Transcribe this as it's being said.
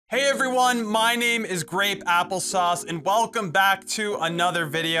everyone, my name is Grape Applesauce and welcome back to another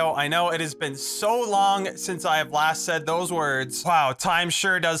video. I know it has been so long since I have last said those words. Wow, time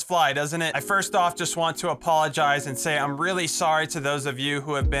sure does fly, doesn't it? I first off just want to apologize and say I'm really sorry to those of you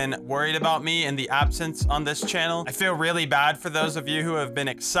who have been worried about me in the absence on this channel. I feel really bad for those of you who have been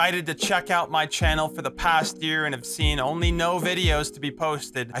excited to check out my channel for the past year and have seen only no videos to be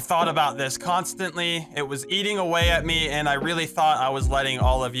posted. I thought about this constantly. It was eating away at me and I really thought I was letting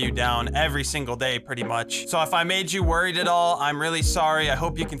all of you down every single day pretty much. So if I made you worried at all, I'm really sorry. I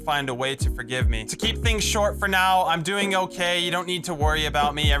hope you can find a way to forgive me. To keep things short for now, I'm doing okay. You don't need to worry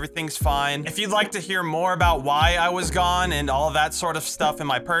about me. Everything's fine. If you'd like to hear more about why I was gone and all of that sort of stuff in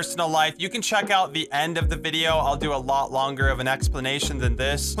my personal life, you can check out the end of the video. I'll do a lot longer of an explanation than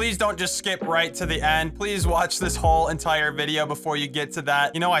this. Please don't just skip right to the end. Please watch this whole entire video before you get to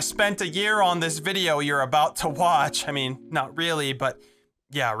that. You know, I spent a year on this video you're about to watch. I mean, not really, but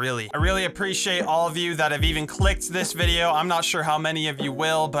yeah, really. I really appreciate all of you that have even clicked this video. I'm not sure how many of you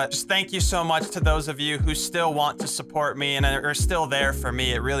will, but just thank you so much to those of you who still want to support me and are still there for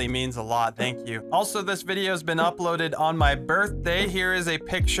me. It really means a lot. Thank you. Also, this video has been uploaded on my birthday. Here is a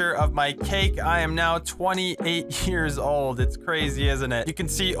picture of my cake. I am now 28 years old. It's crazy, isn't it? You can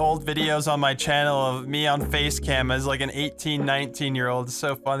see old videos on my channel of me on face cam as like an 18, 19-year-old. It's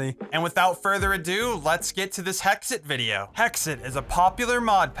so funny. And without further ado, let's get to this Hexxit video. Hexxit is a popular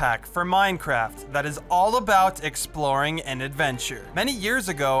mod pack for Minecraft that is all about exploring and adventure. Many years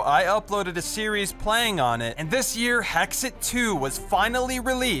ago, I uploaded a series playing on it, and this year, Hexxit 2 was finally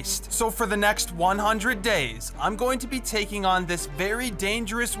released. So for the next 100 days, I'm going to be taking on this very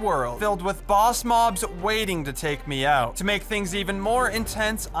dangerous world filled with boss mobs waiting to take me out. To make things even more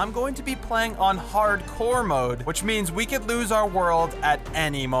intense, I'm going to be playing on hardcore mode, which means we could lose our world at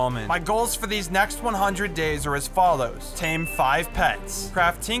any moment. My goals for these next 100 days are as follows: tame 5 pets,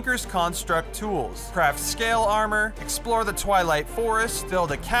 craft Tinker's Construct tools, craft scale armor, explore the Twilight Forest,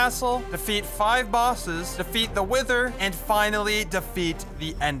 build a castle, defeat 5 bosses, defeat the Wither, and finally defeat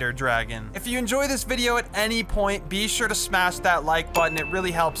the Ender Dragon. If you enjoy this video at any point, be sure to smash that like button. It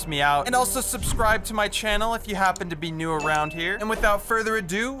really helps me out. And also subscribe to my channel if you happen to be new around here. And without further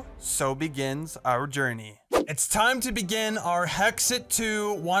ado, so begins our journey. It's time to begin our Hexxit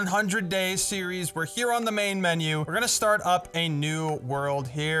 2 100 Days series. We're here on the main menu. We're gonna start up a new world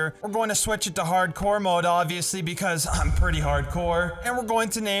here. We're going to switch it to hardcore mode, obviously, because I'm pretty hardcore. And we're going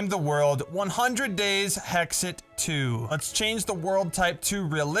to name the world 100 Days Hexxit 2. Let's change the world type to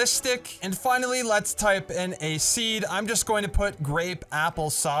realistic. And finally, let's type in a seed. I'm just going to put Grape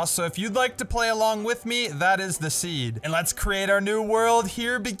Applesauce. So if you'd like to play along with me, that is the seed. And let's create our new world.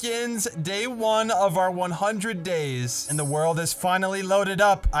 Here begins day 1 of our 100 days. And the world is finally loaded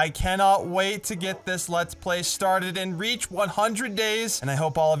up. I cannot wait to get this Let's Play started and reach 100 days. And I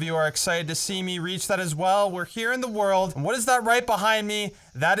hope all of you are excited to see me reach that as well. We're here in the world. And what is that right behind me?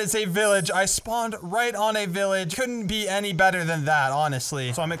 That is a village. I spawned right on a village. Couldn't be any better than that,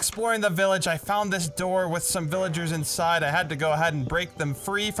 honestly. So I'm exploring the village. I found this door with some villagers inside. I had to go ahead and break them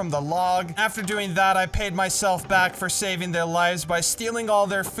free from the log. After doing that, I paid myself back for saving their lives by stealing all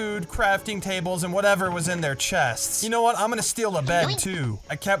their food, crafting tables, and whatever was in their chests. You know what? I'm gonna steal a bed too.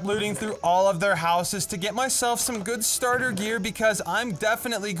 I kept looting through all of their houses to get myself some good starter gear because I'm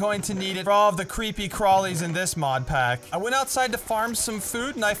definitely going to need it for all of the creepy crawlies in this mod pack. I went outside to farm some food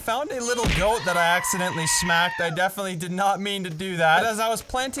and I found a little goat that I accidentally smacked. I definitely did not mean to do that. But as I was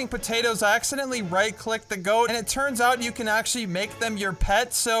planting potatoes, I accidentally right-clicked the goat, and it turns out you can actually make them your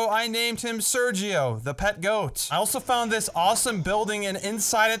pet, so I named him Sergio, the pet goat. I also found this awesome building, and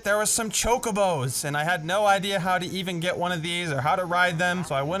inside it there was some chocobos, and I had no idea how to even get one of these or how to ride them,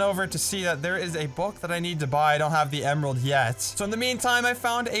 so I went over to see that there is a book that I need to buy. I don't have the emerald yet. So in the meantime, I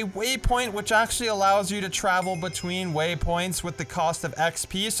found a waypoint, which actually allows you to travel between waypoints with the cost of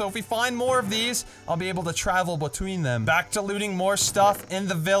XP, so if we find more of these, I'll be able to travel between them. Back to looting more stuff in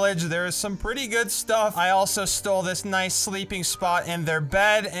the village. There is some pretty good stuff. I also stole this nice sleeping spot in their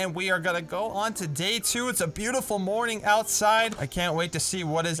bed, and we are gonna go on to day 2. It's a beautiful morning outside. I can't wait to see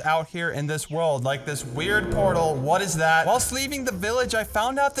what is out here in this world, like this weird portal. What is that? Whilst leaving the village, I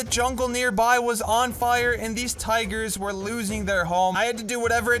found out the jungle nearby was on fire, and these tigers were losing their home. I had to do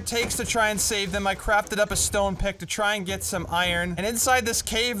whatever it takes to try and save them. I crafted up a stone pick to try and get some iron, and inside inside this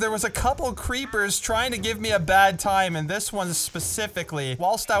cave, there was a couple creepers trying to give me a bad time, and this one specifically.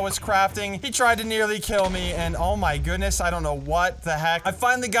 Whilst I was crafting, he tried to nearly kill me, and oh my goodness, I don't know what the heck. I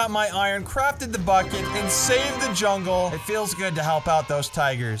finally got my iron, crafted the bucket, and saved the jungle. It feels good to help out those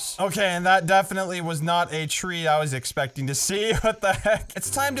tigers. Okay, and that definitely was not a tree I was expecting to see. What the heck? It's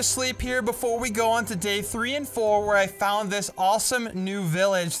time to sleep here before we go on to day 3 and 4, where I found this awesome new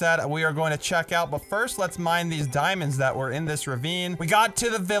village that we are going to check out. But first, let's mine these diamonds that were in this ravine. We got to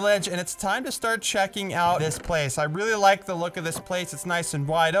the village, and it's time to start checking out this place. I really like the look of this place. It's nice and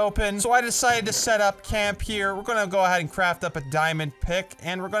wide open. So I decided to set up camp here. We're going to go ahead and craft up a diamond pick,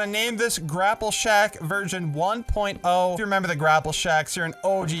 and we're going to name this Grapple Shack version 1.0. If you remember the Grapple Shacks, you're an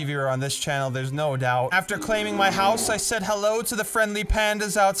OG viewer on this channel, there's no doubt. After claiming my house, I said hello to the friendly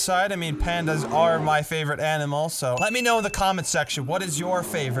pandas outside. I mean, pandas are my favorite animal, so let me know in the comment section, what is your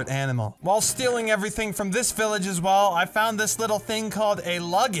favorite animal? While stealing everything from this village as well, I found this little thing called a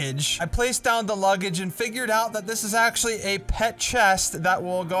luggage. I placed down the luggage and figured out that this is actually a pet chest that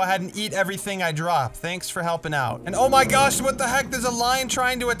will go ahead and eat everything I drop. Thanks for helping out. And oh my gosh, what the heck? There's a lion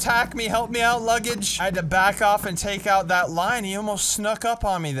trying to attack me. Help me out, luggage. I had to back off and take out that lion. He almost snuck up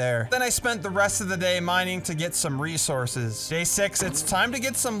on me there. Then I spent the rest of the day mining to get some resources. Day 6, it's time to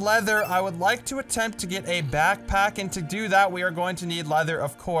get some leather. I would like to attempt to get a backpack, and to do that, we are going to need leather,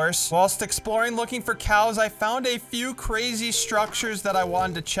 of course. Whilst exploring, looking for cows, I found a few crazy structures that I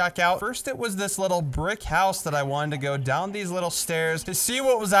wanted to check out. First, it was this little brick house that I wanted to go down these little stairs to see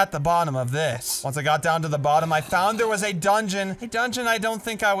what was at the bottom of this. Once I got down to the bottom, I found there was a dungeon. A dungeon I don't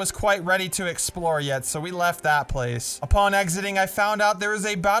think I was quite ready to explore yet, so we left that place. Upon exiting, I found out there is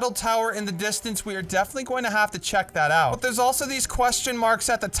a battle tower in the distance. We are definitely going to have to check that out. But there's also these question marks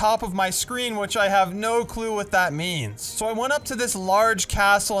at the top of my screen, which I have no clue what that means. So I went up to this large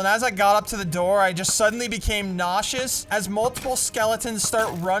castle, and as I got up to the door, I just suddenly became nauseous as multiple skeletons start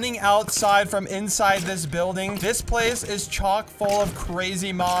running outside from inside this building. This place is chock full of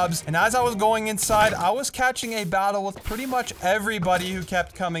crazy mobs, and as I was going inside, I was catching a battle with pretty much everybody who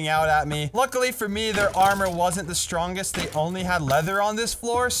kept coming out at me. Luckily for me, their armor wasn't the strongest. They only had leather on this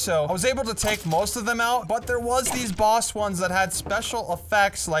floor, so I was able to take most of them out, but there was these boss ones that had special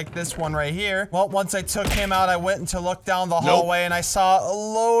effects like this one right here. Well, once I took him out, I went to look down the hallway, and I saw a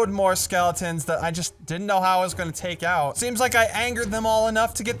load more skeletons that I just didn't know how I was going to take out. Seems like I angered them all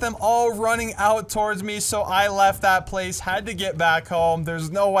enough to get them all running out towards me, so I left that place, had to get back home. There's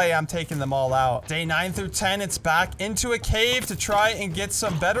no way I'm taking them all out. Day 9 through 10, it's back into a cave to try and get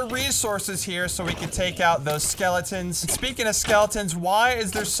some better resources here so we can take out those skeletons. And speaking of skeletons, why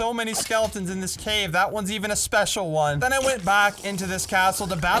is there so many skeletons in this cave? That one's even a special one. Then I went back into this castle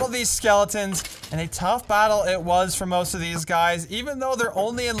to battle these skeletons, and a tough battle it was for most of these guys. Even though they're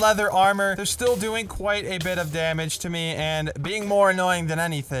only in leather armor, they're still doing quite a bit of damage to me and being more annoying than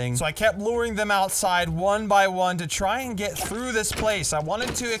anything. So I kept luring them outside one by one to try and get through this place. I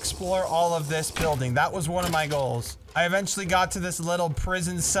wanted to explore all of this building. That was one of my goals. I eventually got to this little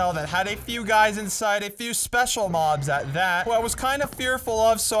prison cell that had a few guys inside, a few special mobs at that, who I was kind of fearful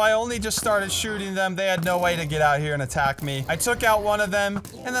of, so I only just started shooting them. They had no way to get out here and attack me. I took out one of them,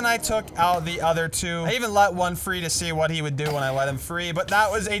 and then I took out the other two. I even let one free to see what he would do when I let him free, but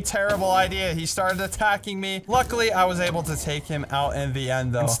that was a terrible idea. He started attacking me. Luckily, I was able to take him out in the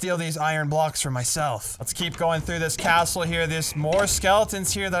end, though, and steal these iron blocks for myself. Let's keep going through this castle here. There's more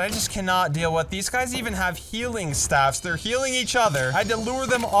skeletons here that I just cannot deal with. These guys even have healing staff. They're healing each other. I had to lure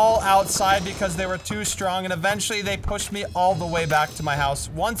them all outside because they were too strong, and eventually they pushed me all the way back to my house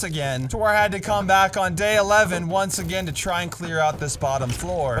once again, to where I had to come back on day 11 once again to try and clear out this bottom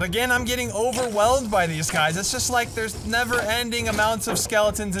floor. But again, I'm getting overwhelmed by these guys. It's just like there's never-ending amounts of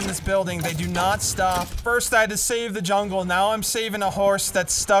skeletons in this building. They do not stop. First, I had to save the jungle. Now I'm saving a horse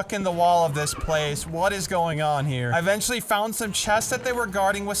that's stuck in the wall of this place. What is going on here? I eventually found some chests that they were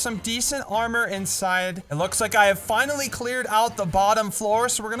guarding with some decent armor inside. It looks like I have finally cleared out the bottom floor,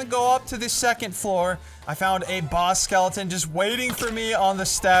 so we're gonna go up to the second floor. I found a boss skeleton just waiting for me on the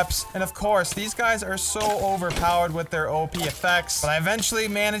steps. And of course, these guys are so overpowered with their OP effects. But I eventually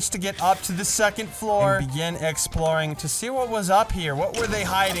managed to get up to the second floor and begin exploring to see what was up here. What were they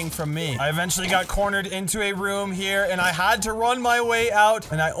hiding from me? I eventually got cornered into a room here, and I had to run my way out,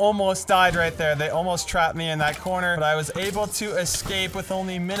 and I almost died right there. They almost trapped me in that corner, but I was able to escape with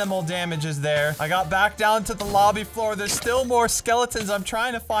only minimal damages there. I got back down to the lobby floor. There's still more skeletons. I'm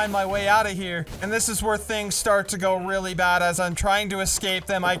trying to find my way out of here, and this is where things start to go really bad as I'm trying to escape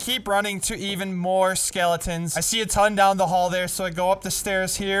them. I keep running to even more skeletons. I see a ton down the hall there, so I go up the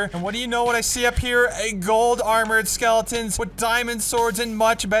stairs here. And what do you know what I see up here? A gold armored skeletons with diamond swords and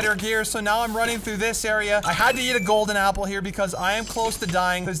much better gear. So now I'm running through this area. I had to eat a golden apple here because I am close to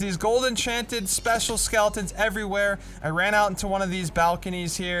dying. There's these gold enchanted special skeletons everywhere. I ran out into one of these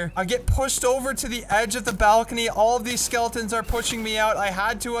balconies here. I get pushed over to the edge of the balcony. All of these skeletons are pushing me out. I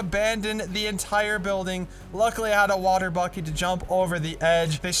had to abandon the entire building. Luckily, I had a water bucket to jump over the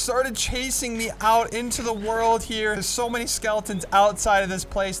edge. They started chasing me out into the world here. There's so many skeletons outside of this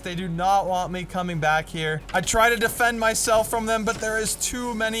place. They do not want me coming back here. I try to defend myself from them, but there is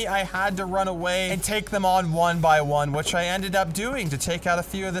too many. I had to run away and take them on one by one, which I ended up doing to take out a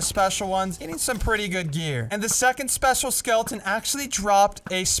few of the special ones, getting some pretty good gear. And the second special skeleton actually dropped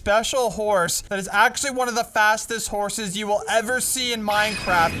a special horse that is actually one of the fastest horses you will ever see in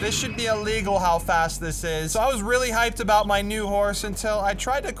Minecraft. This should be illegal how fast this is. So I was really hyped about my new horse until I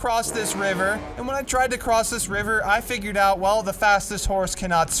tried to cross this river. And when I tried to cross this river, I figured out, well, the fastest horse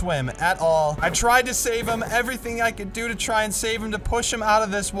cannot swim at all. I tried to save him, everything I could do to try and save him, to push him out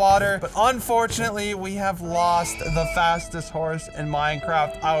of this water. But unfortunately, we have lost the fastest horse in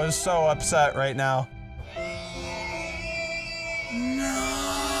Minecraft. I was so upset right now.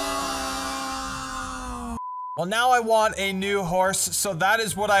 Well, now I want a new horse, so that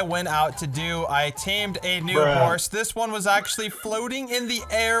is what I went out to do. I tamed a new horse. This one was actually floating in the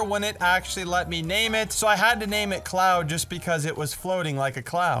air when it actually let me name it, so I had to name it Cloud just because it was floating like a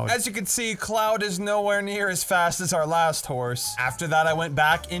cloud. As you can see, Cloud is nowhere near as fast as our last horse. After that, I went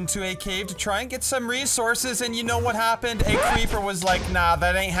back into a cave to try and get some resources, and you know what happened? A creeper was like, nah,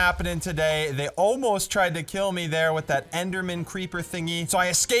 that ain't happening today. They almost tried to kill me there with that Enderman creeper thingy, so I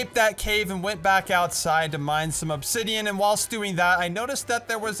escaped that cave and went back outside to mine some obsidian. And whilst doing that, I noticed that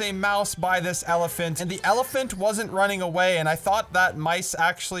there was a mouse by this elephant, and the elephant wasn't running away, and I thought that mice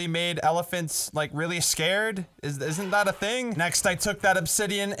actually made elephants like really scared. Isn't that a thing? Next, I took that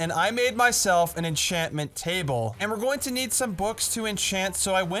obsidian and I made myself an enchantment table, and we're going to need some books to enchant,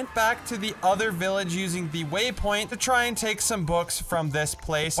 so I went back to the other village using the waypoint to try and take some books from this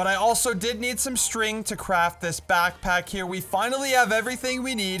place. But I also did need some string to craft this backpack here. We finally have everything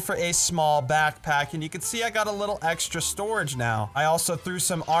we need for a small backpack, and you can see I got a little extra storage now. I also threw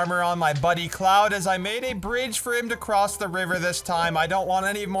some armor on my buddy Cloud as I made a bridge for him to cross the river this time. I don't want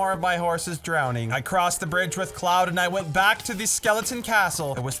any more of my horses drowning. I crossed the bridge with Cloud and I went back to the skeleton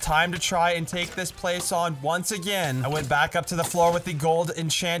castle. It was time to try and take this place on once again. I went back up to the floor with the gold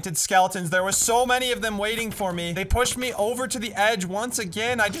enchanted skeletons. There were so many of them waiting for me. They pushed me over to the edge once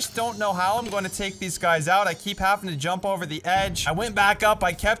again. I just don't know how I'm going to take these guys out. I keep having to jump over the edge. I went back up.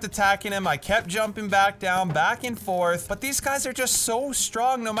 I kept attacking him. I kept jumping back down, back and forth, but these guys are just so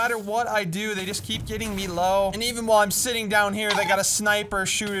strong. No matter what I do, they just keep getting me low. And even while I'm sitting down here, they got a sniper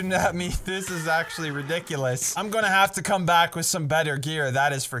shooting at me. This is actually ridiculous. I'm gonna have to come back with some better gear,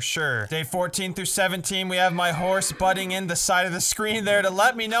 that is for sure. Day 14 through 17, we have my horse butting in the side of the screen there to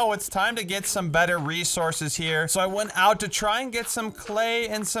let me know it's time to get some better resources here. So I went out to try and get some clay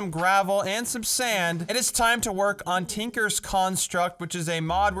and some gravel and some sand. It is time to work on Tinker's Construct, which is a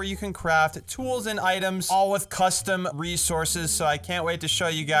mod where you can craft tools and items all with custom resources. So I can't wait to show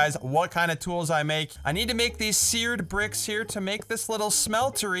you guys what kind of tools I make. I need to make these seared bricks here to make this little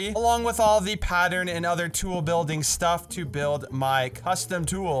smeltery, along with all the pattern and other tool building stuff to build my custom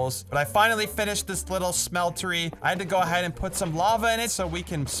tools. But I finally finished this little smeltery. I had to go ahead and put some lava in it so we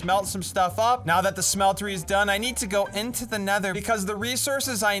can smelt some stuff up. Now that the smeltery is done, I need to go into the nether because the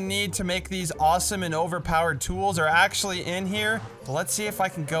resources I need to make these awesome and overpowered tools are actually in here. So let's see if I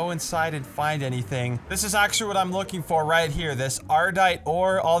can go inside and find anything. This is actually what I'm looking for right here, this ardite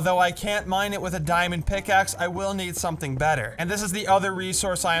ore. Although I can't mine it with a diamond pickaxe, I will need something better. And this is the other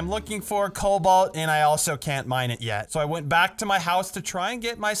resource I am looking for, cobalt, and I also can't mine it yet. So I went back to my house to try and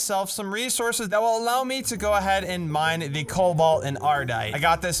get myself some resources that will allow me to go ahead and mine the cobalt and ardite. I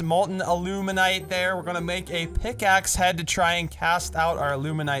got this molten aluminite there. We're gonna make a pickaxe head to try and cast out our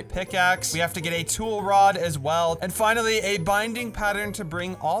aluminite pickaxe. We have to get a tool rod as well. And finally, a binding pattern to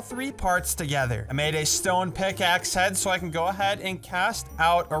bring all three parts together. I made a stone pickaxe head so I can go ahead and cast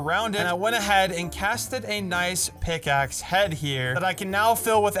out around it. And I went ahead and casted a nice pickaxe head here that I can now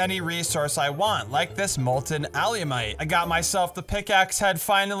fill with any resource I want, like this molten alumite. I got myself the pickaxe head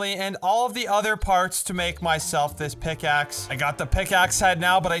finally and all of the other parts to make myself this pickaxe. I got the pickaxe head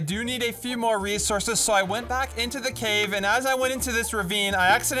now, but I do need a few more resources, so I went back into the cave, and as I went into this ravine, I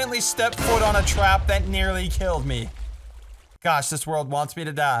accidentally stepped foot on a trap that nearly killed me. Gosh, this world wants me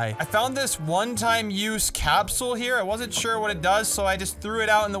to die. I found this one-time use capsule here. I wasn't sure what it does, so I just threw it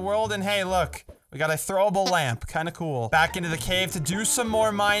out in the world, and hey, look. We got a throwable lamp. Kind of cool. Back into the cave to do some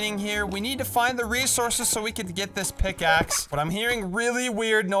more mining here. We need to find the resources so we can get this pickaxe. But I'm hearing really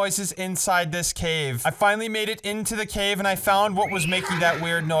weird noises inside this cave. I finally made it into the cave and I found what was making that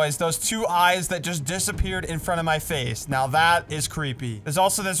weird noise. Those two eyes that just disappeared in front of my face. Now that is creepy. There's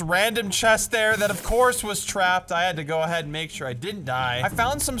also this random chest there that of course was trapped. I had to go ahead and make sure I didn't die. I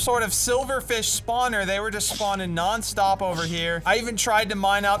found some sort of silverfish spawner. They were just spawning non-stop over here. I even tried to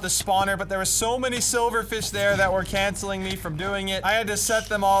mine out the spawner, but there were so many silverfish there that were canceling me from doing it. I had to set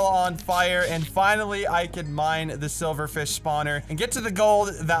them all on fire, and finally I could mine the silverfish spawner and get to the gold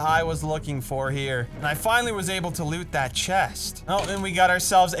that I was looking for here. And I finally was able to loot that chest. Oh, and we got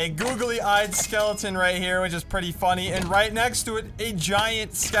ourselves a googly-eyed skeleton right here, which is pretty funny. And right next to it, a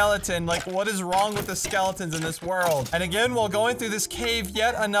giant skeleton. Like, what is wrong with the skeletons in this world? And again, while going through this cave,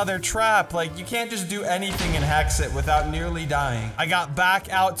 yet another trap. Like, you can't just do anything in Hexxit without nearly dying. I got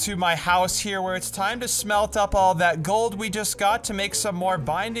back out to my house here where it's time to smelt up all that gold we just got to make some more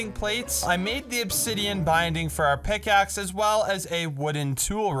binding plates. I made the obsidian binding for our pickaxe as well as a wooden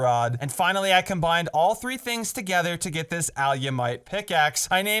tool rod. And finally, I combined all three things together to get this alumite pickaxe.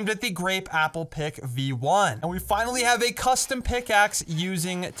 I named it the Grape Apple Pick V1. And we finally have a custom pickaxe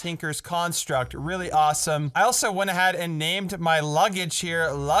using Tinker's Construct. Really awesome. I also went ahead and named my luggage here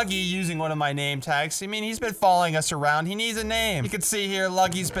Luggy using one of my name tags. I mean, he's been following us around. He needs a name. You can see here,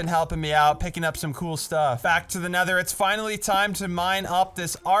 Luggy's been helping me out, picking up some cool stuff. Back to the nether. It's finally time to mine up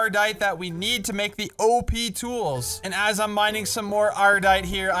this ardite that we need to make the OP tools. And as I'm mining some more ardite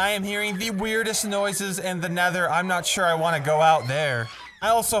here, I am hearing the weirdest noises in the nether. I'm not sure I want to go out there. I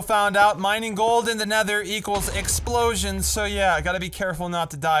also found out mining gold in the nether equals explosions, so yeah, I gotta be careful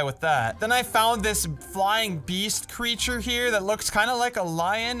not to die with that. Then I found this flying beast creature here that looks kind of like a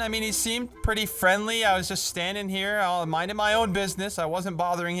lion. I mean, he seemed pretty friendly. I was just standing here, minding my own business. I wasn't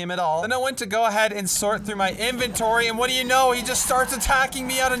bothering him at all. Then I went to go ahead and sort through my inventory, and what do you know? He just starts attacking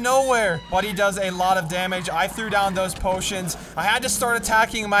me out of nowhere. But he does a lot of damage. I threw down those potions. I had to start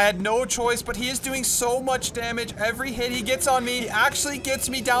attacking him. I had no choice, but he is doing so much damage. Every hit he gets on me, he actually gets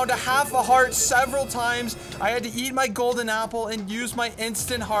me down to half a heart several times. I had to eat my golden apple and use my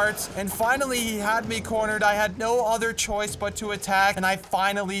instant hearts, and finally he had me cornered. I had no other choice but to attack, and I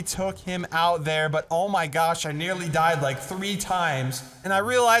finally took him out there. But oh my gosh, I nearly died like 3 times. And I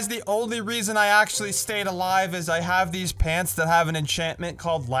realized the only reason I actually stayed alive is I have these pants that have an enchantment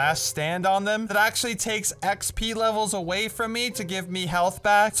called Last Stand on them that actually takes XP levels away from me to give me health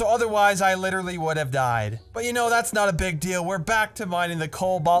back. So otherwise I literally would have died. But you know, that's not a big deal. We're back to mining the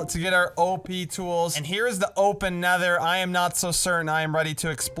cobalt to get our OP tools. And here is the open nether. I am not so certain I am ready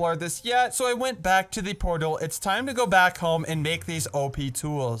to explore this yet. So I went back to the portal. It's time to go back home and make these OP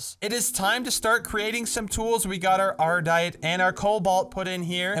tools. It is time to start creating some tools. We got our ardite and our cobalt put in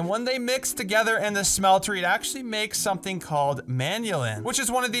here. And when they mix together in the smelter, it actually makes something called manulin, which is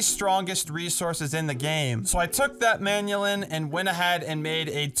one of the strongest resources in the game. So I took that manulin and went ahead and made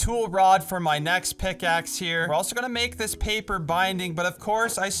a tool rod for my next pickaxe here. We're also going to make this paper binding, but of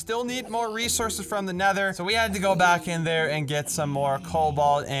course I still need more resources from the nether. So we had to go back in there and get some more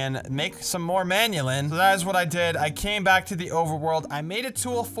cobalt and make some more manulin. So that is what I did. I came back to the overworld. I made a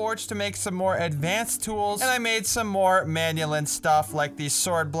tool forge to make some more advanced tools, and I made some more manulin stuff like these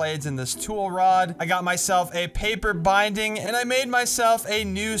sword blades and this tool rod. I got myself a paper binding, and I made myself a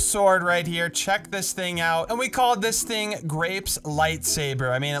new sword right here. Check this thing out. And we called this thing Grape's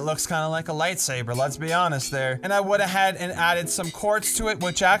Lightsaber. I mean, it looks kind of like a lightsaber, let's be honest there. And I went ahead and added some quartz to it,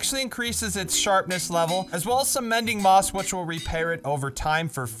 which actually increases its sharpness level, as well as some mending moss, which will repair it over time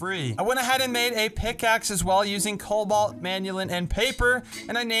for free. I went ahead and made a pickaxe as well using cobalt, manulin, and paper,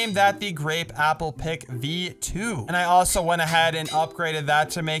 and I named that the Grape Apple Pick V2. And I also went ahead and upgraded that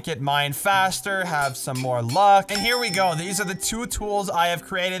to make it mine faster, have some more luck. And here we go. These are the 2 tools I have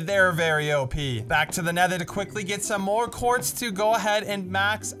created. They're very OP. Back to the nether to quickly get some more quartz to go ahead and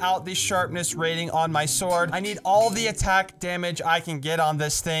max out the sharpness rating on my sword. I need all the attack damage I can get on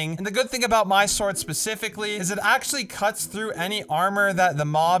this thing. And the good thing about my sword specifically is it actually cuts through any armor that the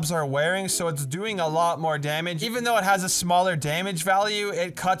mobs are wearing, so it's doing a lot more damage. Even though it has a smaller damage value,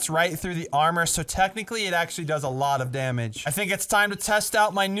 it cuts right through the armor, so technically it actually does a lot of damage. I think it's time to test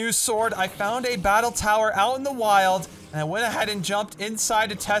out my new sword. I found a battle tower out in the wild, And I went ahead and jumped inside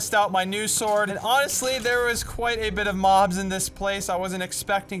to test out my new sword. And honestly, there was quite a bit of mobs in this place. I wasn't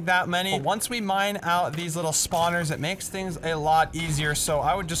expecting that many. But once we mine out these little spawners, it makes things a lot easier. So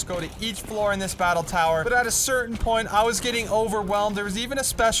I would just go to each floor in this battle tower. But at a certain point, I was getting overwhelmed. There was even a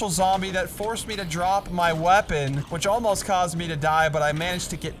special zombie that forced me to drop my weapon, which almost caused me to die, but I managed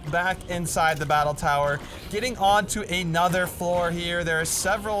to get back inside the battle tower. Getting onto another floor here, there are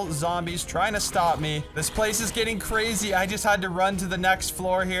several zombies trying to stop me. This place is getting crazy. I just had to run to the next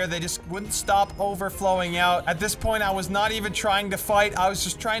floor here. They just wouldn't stop overflowing out. At this point, I was not even trying to fight. I was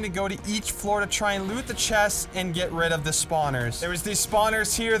just trying to go to each floor to try and loot the chests and get rid of the spawners. There was these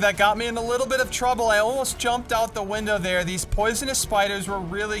spawners here that got me in a little bit of trouble. I almost jumped out the window there. These poisonous spiders were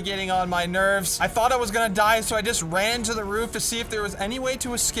really getting on my nerves. I thought I was gonna die, so I just ran to the roof to see if there was any way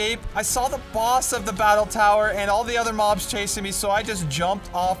to escape. I saw the boss of the battle tower and all the other mobs chasing me, so I just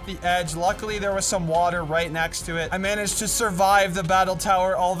jumped off the edge. Luckily, there was some water right next to it. I managed to survive the battle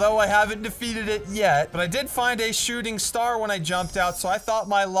tower, although I haven't defeated it yet. But I did find a shooting star when I jumped out, so I thought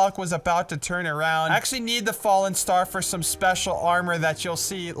my luck was about to turn around. I actually need the fallen star for some special armor that you'll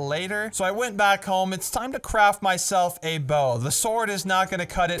see later. So I went back home. It's time to craft myself a bow. The sword is not going to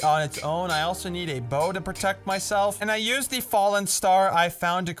cut it on its own. I also need a bow to protect myself. And I used the fallen star I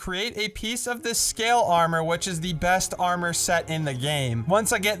found to create a piece of this scale armor, which is the best armor set in the game.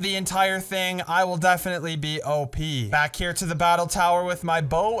 Once I get the entire thing, I will definitely be OP. Back here to the battle tower with my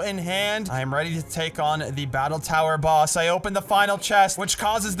bow in hand. I am ready to take on the battle tower boss. I opened the final chest, which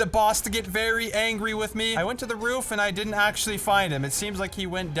causes the boss to get very angry with me. I went to the roof and I didn't actually find him. It seems like he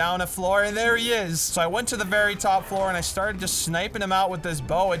went down a floor, and there he is. So I went to the very top floor and I started just sniping him out with this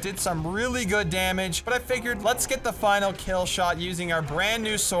bow. It did some really good damage, but I figured let's get the final kill shot using our brand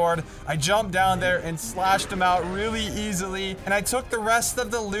new sword. I jumped down there and slashed him out really easily, and I took the rest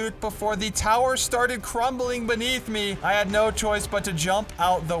of the loot before the tower started crumbling beneath me. I had no choice but to jump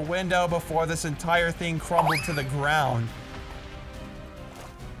out the window before this entire thing crumbled to the ground.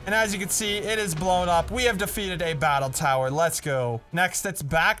 And as you can see, it is blown up. We have defeated a battle tower. Let's go. Next, it's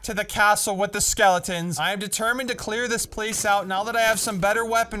back to the castle with the skeletons. I am determined to clear this place out. Now that I have some better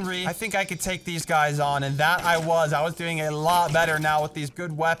weaponry, I think I could take these guys on. And that I was. I was doing a lot better now with these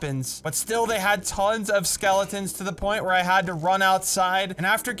good weapons. But still, they had tons of skeletons to the point where I had to run outside. And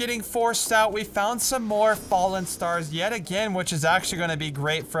after getting forced out, we found some more fallen stars yet again, which is actually going to be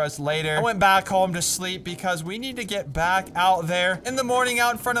great for us later. I went back home to sleep because we need to get back out there. In the morning,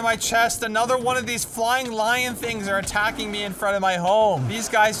 out in front of my chest, another one of these flying lion things are attacking me in front of my home. These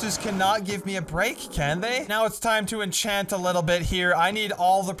guys just cannot give me a break, can they? Now it's time to enchant a little bit here. I need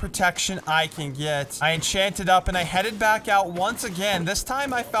all the protection I can get. I enchanted up and I headed back out once again. This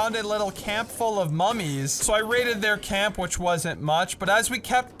time I found a little camp full of mummies. So I raided their camp, which wasn't much, but as we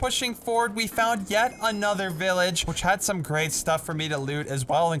kept pushing forward, we found yet another village, which had some great stuff for me to loot as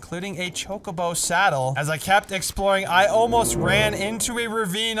well, including a chocobo saddle. As I kept exploring, I almost ran into a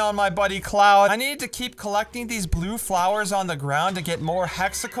ravine on my buddy Cloud. I needed to keep collecting these blue flowers on the ground to get more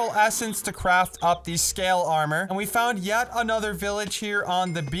hexical essence to craft up the scale armor. And we found yet another village here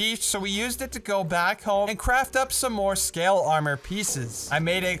on the beach, so we used it to go back home and craft up some more scale armor pieces. I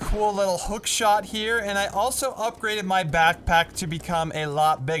made a cool little hook shot here, and I also upgraded my backpack to become a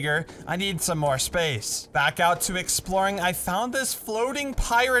lot bigger. I need some more space. Back out to exploring, I found this floating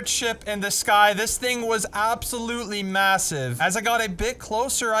pirate ship in the sky. This thing was absolutely massive. As I got a bit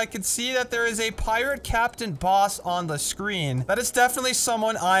closer, I could see that there is a pirate captain boss on the screen. That is definitely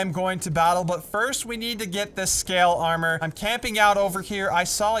someone I'm going to battle, but first we need to get this scale armor. I'm camping out over here. I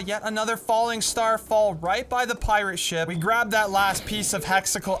saw yet another falling star fall right by the pirate ship. We grabbed that last piece of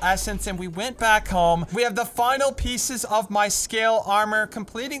hexical essence and we went back home. We have the final pieces of my scale armor,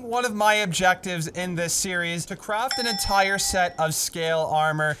 completing one of my objectives in this series to craft an entire set of scale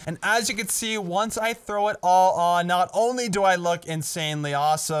armor. And as you can see, once I throw it all on, not only do I look insanely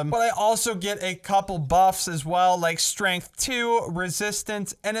awesome, but I also get a couple buffs as well, like strength 2,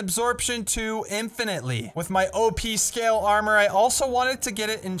 resistance, and absorption 2 infinitely. With my OP scale armor, I also wanted to get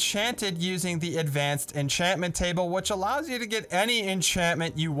it enchanted using the advanced enchantment table, which allows you to get any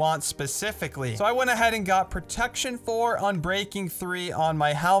enchantment you want specifically. So I went ahead and got protection 4, unbreaking 3 on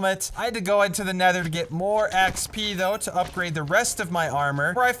my helmet. I had to go into the nether to get more XP though to upgrade the rest of my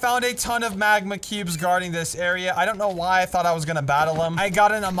armor, where I found a ton of magma cubes guarding this area. I don't know why I thought I was gonna battle them. I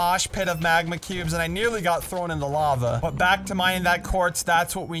got in a mosh pit of magma cubes and I nearly got thrown in the lava. But back to mining that quartz,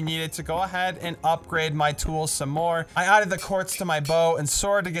 that's what we needed to go ahead and upgrade my tools some more. I added the quartz to my bow and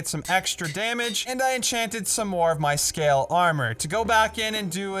sword to get some extra damage, and I enchanted some more of my scale armor to go back in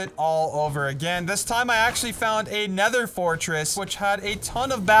and do it all over again. This time I actually found a nether fortress, which had a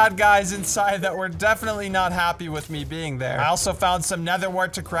ton of bad guys inside that were definitely not happy with me being there. I also found some nether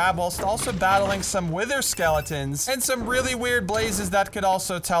wart to grab whilst also battling some wither skeletons and some really weird blazes that could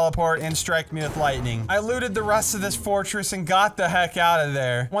also teleport and strike me with lightning. I looted the rest of this fortress and got the heck out of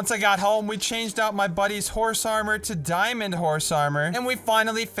there. Once I got home, we changed out my buddy's horse armor to diamond horse armor, and we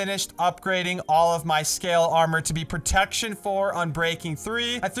finally finished upgrading all of my scale armor to be protection 4 on breaking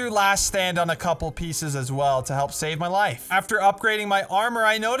 3. I threw last stand on a couple pieces as well to help save my life. After upgrading my armor,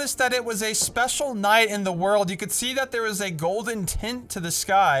 I noticed that it was a special night in the world. You could see that there was a golden tint to the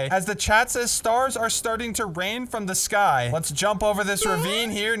sky. As the chat says, stars are starting to rain from the sky. Let's jump over this ravine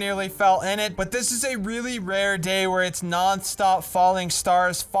here. Nearly fell in it, but this is a really rare day where it's non-stop falling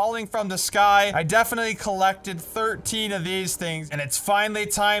stars falling from the sky. I definitely collected 13 of these things, and it's finally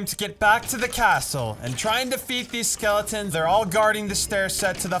time to get back to the castle and try and defeat these skeletons. They're all guarding the stair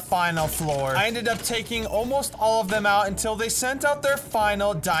set to the final floor. I ended up taking almost all of them out until they sent out their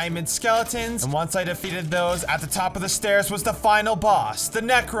final diamond skeletons, and once I defeated those, at the top of the stairs was the final boss, the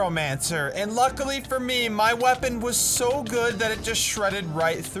necromancer, and luckily for me, my weapon was so good that it just shredded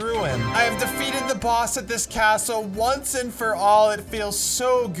right through him. I have defeated the boss at this castle once and for all. It feels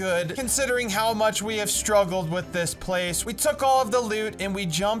so good considering how much we have struggled with this place. We took all of the loot and we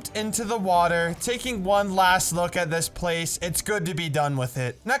jumped into the water, taking one last look at this place. It's good to be done with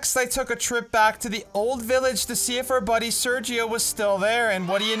it. Next, I took a trip back to the old village to see if our buddy Sergio was still there, and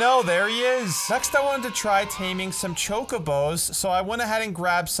what do you know, there he is. Next, I wanted to try taming some chocobos, so I went ahead and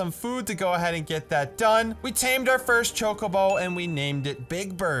grabbed some food to go ahead and get that done. We tamed our first chocobo and we named it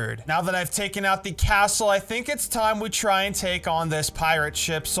Big Bird. Now that I've taken out the castle, I think it's time we try and take on this pirate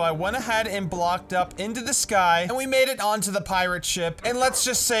ship, so I went ahead and blocked up into the sky and we made it onto the pirate ship, and let's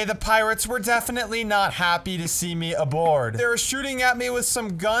just say the pirates were definitely not happy to see me aboard. They were shooting at me with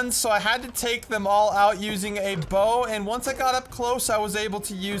some guns, so I had to take them all out using a bow, and once I got up close, I was able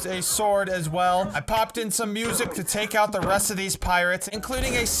to use a sword as well. I popped in some music to take out the rest of these pirates,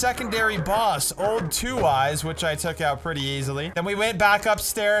 including a secondary boss, Old Two Eyes, which I took out pretty easily. Then we went back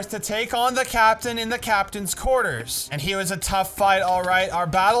upstairs to take on the captain in the captain's quarters, and he was a tough fight, all right. Our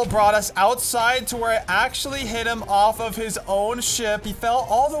battle brought us outside to where I actually hit him off of his own ship. He fell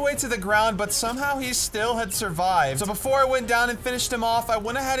all the way to the ground, but somehow he still had survived. So before I went down and finished him off, I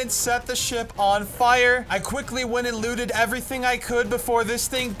went ahead and set the ship on fire. I quickly went and looted everything I could before this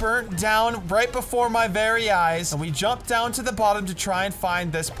thing burnt down right before my very eyes, and we jumped down to the bottom to try and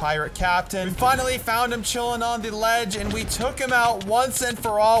find this pirate captain. We finally found him chilling on the ledge, and we took him out once and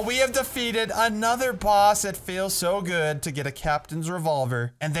for all. We have defeated another boss. It feels so good to get a captain's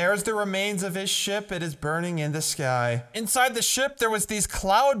revolver. And there's the remains of his ship. It is burning in the sky. Inside the ship, there was these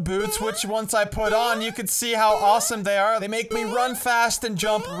cloud boots, which once I put on, you could see how awesome they are. They make me run fast and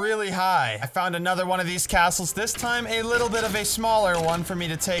jump really high. I found another one of these castles, this time a little bit of a smaller one for me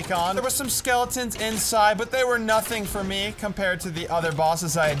to take on. There were some skeletons inside, but they were nothing for me compared to the other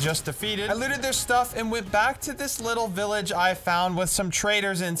bosses I had just defeated. I looted their stuff and went back to this little village I found with some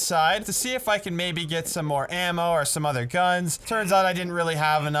traders inside to see if I can maybe get some more ammo or some other guns. Turns out I didn't really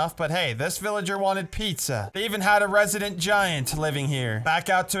have enough, but hey, this villager wanted pizza. They even had a resident giant living here. Back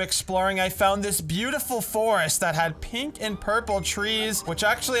out to exploring, I found this beautiful forest that had pink and purple trees, which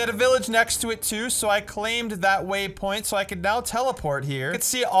actually had a village next to it too, so I claimed that waypoint so I could now teleport here. You can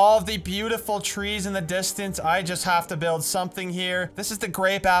see all of the beautiful trees in the distance. I just have to build something here. This is the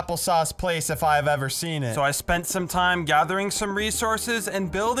grape applesauce place if I've ever seen it. So I spent some time gathering some resources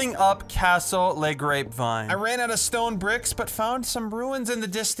and building up Castle Le Grapevine. I ran out of stone bricks, but found some ruins in the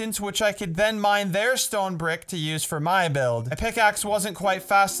distance, which I could then mine their stone brick to use for my build. My pickaxe wasn't quite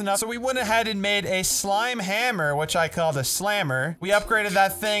fast enough, so we went ahead and made a slime hammer, which I called a slammer. We upgraded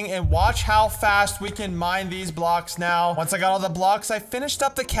that thing, and watch how fast we can mine these blocks now. Once I got all the blocks, I finished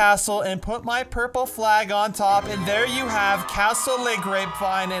up the castle and put my purple flag on top, and there you have Castle Le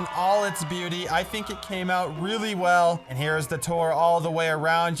Grapevine in all its beauty. I think it came out really well, and here's the tour all the way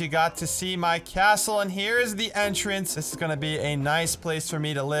around. You got to see my castle, and here is the entrance. This is gonna be a nice place for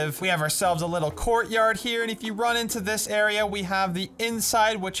me to live. We have ourselves a little courtyard here, and if you run into this area, we have the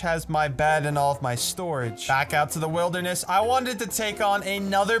inside, which has my bed and all of my storage. Back out to the wilderness, I wanted to take on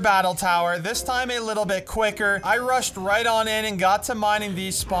another battle tower, this time a little bit quicker. I rushed right on in and got to mining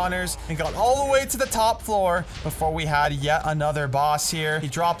these spawners and got all the way to the top floor before we had yet another boss here. He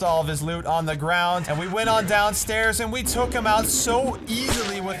dropped all of his loot on the ground, and we went on downstairs and we took him him out so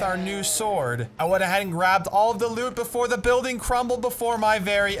easily with our new sword. I went ahead and grabbed all of the loot before the building crumbled before my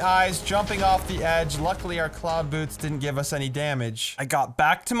very eyes, jumping off the edge. Luckily, our cloud boots didn't give us any damage. I got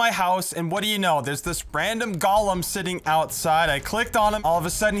back to my house, and what do you know? There's this random golem sitting outside. I clicked on him. All of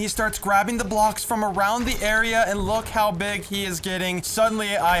a sudden, he starts grabbing the blocks from around the area, and look how big he is getting.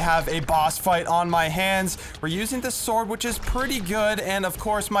 Suddenly, I have a boss fight on my hands. We're using this sword, which is pretty good, and of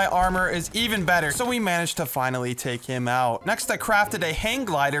course, my armor is even better. So we managed to finally take him out. Next, I crafted a hang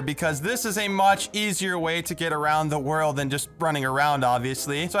glider because this is a much easier way to get around the world than just running around,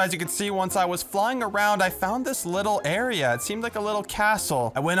 obviously. So as you can see, once I was flying around, I found this little area. It seemed like a little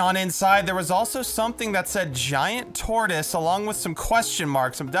castle. I went on inside. There was also something that said giant tortoise along with some question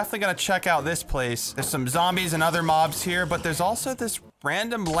marks. I'm definitely gonna check out this place. There's some zombies and other mobs here, but there's also this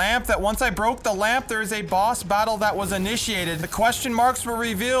random lamp that once I broke the lamp, there is a boss battle that was initiated. The question marks were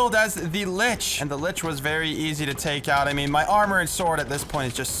revealed as the Lich, and the Lich was very easy to take out. I mean, my armor and sword at this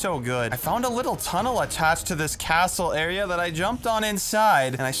point is just so good. I found a little tunnel attached to this castle area that I jumped on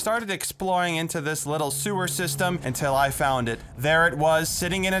inside, and I started exploring into this little sewer system until I found it. There it was,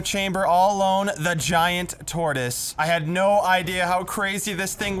 sitting in a chamber all alone, the giant tortoise. I had no idea how crazy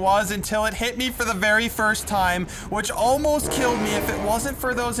this thing was until it hit me for the very first time, which almost killed me. If it wasn't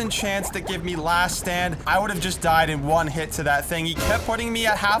for those enchants that give me last stand, I would have just died in one hit to that thing. He kept putting me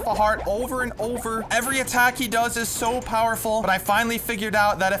at half a heart over and over. Every attack he does is so powerful, but I finally figured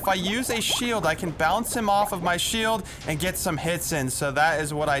out that if I use a shield, I can bounce him off of my shield and get some hits in. So that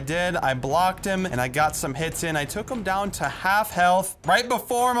is what I did. I blocked him and I got some hits in. I took him down to half health. Right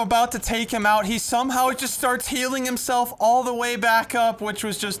before I'm about to take him out, he somehow just starts healing himself all the way back up, which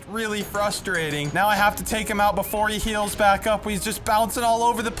was just really frustrating. Now I have to take him out before he heals back up. He's just bouncing all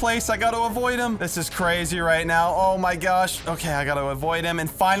over the place. I got to avoid him. This is crazy right now. Oh my gosh. Okay, I got to avoid him. And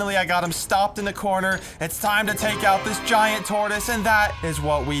finally, I got him stopped in the corner. It's time to take out this giant tortoise. And that is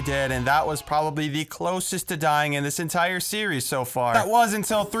what we did. And that was probably the closest to dying in this entire series so far. That was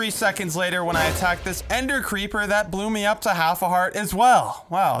until 3 seconds later when I attacked this ender creeper that blew me up to half a heart as well.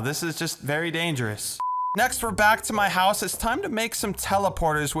 Wow, this is just very dangerous. Next, we're back to my house. It's time to make some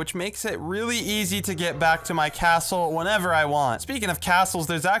teleporters, which makes it really easy to get back to my castle whenever I want. Speaking of castles,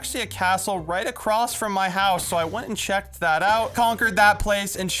 there's actually a castle right across from my house, so I went and checked that out, conquered that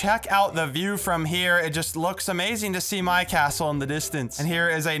place, and check out the view from here. It just looks amazing to see my castle in the distance. And here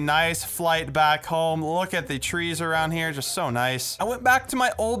is a nice flight back home. Look at the trees around here, just so nice. I went back to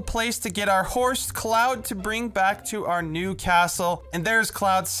my old place to get our horse, Cloud, to bring back to our new castle. And there's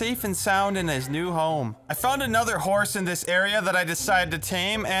Cloud safe and sound in his new home. I found another horse in this area that I decided to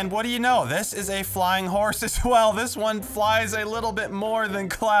tame, and what do you know? This is a flying horse as well. This one flies a little bit more than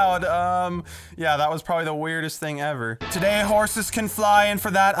Cloud. Yeah, that was probably the weirdest thing ever. Today, horses can fly, and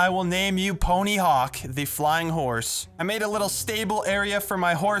for that, I will name you Pony Hawk, the flying horse. I made a little stable area for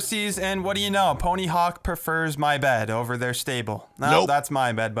my horsies, and what do you know? Pony Hawk prefers my bed over their stable. No, that's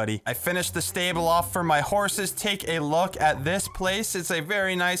my bed, buddy. I finished the stable off for my horses. Take a look at this place. It's a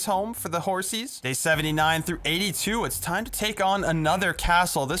very nice home for the horsies. Day 79 through 82, it's time to take on another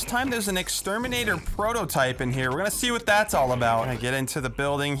castle. This time there's an exterminator prototype in here. We're gonna see what that's all about. I get into the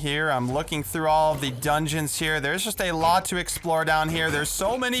building here. I'm looking through all of the dungeons here. There's just a lot to explore down here. There's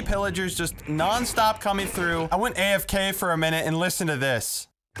so many pillagers just non-stop coming through. I went AFK for a minute and listened to this.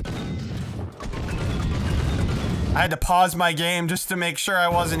 I had to pause my game just to make sure I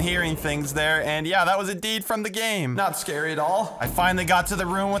wasn't hearing things there, and yeah, that was indeed from the game. Not scary at all. I finally got to the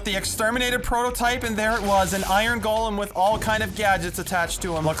room with the exterminator prototype, and there it was, an iron golem with all kind of gadgets attached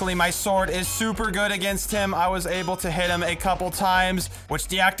to him. Luckily, my sword is super good against him. I was able to hit him a couple times, which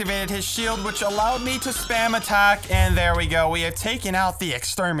deactivated his shield, which allowed me to spam attack, and there we go. We have taken out the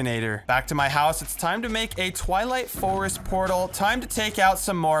exterminator. Back to my house. It's time to make a Twilight Forest portal. Time to take out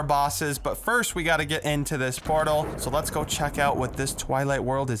some more bosses, but first we got to get into this portal. So let's go check out what this Twilight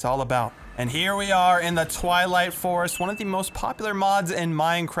world is all about. And here we are in the Twilight Forest, one of the most popular mods in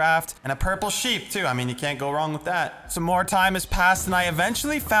Minecraft, and a purple sheep too. I mean, you can't go wrong with that. Some more time has passed and I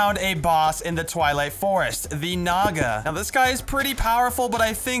eventually found a boss in the Twilight Forest, the Naga. Now this guy is pretty powerful, but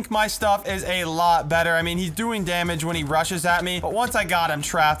I think my stuff is a lot better. I mean, he's doing damage when he rushes at me, but once I got him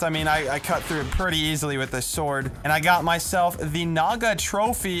trapped, I mean, I cut through it pretty easily with this sword, and I got myself the Naga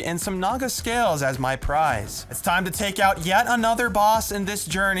trophy and some Naga scales as my prize. It's time time to take out yet another boss in this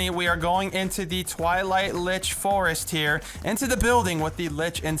journey. We are going into the Twilight Lich Forest here, into the building with the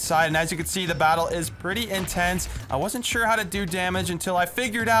Lich inside. And as you can see, the battle is pretty intense. I wasn't sure how to do damage until I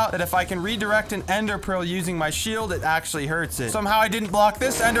figured out that if I can redirect an Ender Pearl using my shield, it actually hurts it. Somehow I didn't block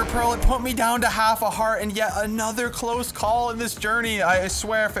this Ender Pearl. It put me down to half a heart, and yet another close call in this journey. I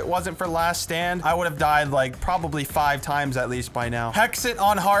swear if it wasn't for Last Stand, I would have died like probably 5 times at least by now. Hexxit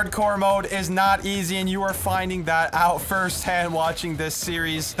on hardcore mode is not easy, and you are finding that out firsthand watching this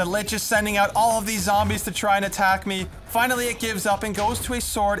series. The Lich is sending out all of these zombies to try and attack me. Finally, it gives up and goes to a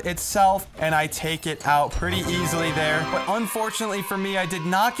sword itself, and I take it out pretty easily there. But unfortunately for me, I did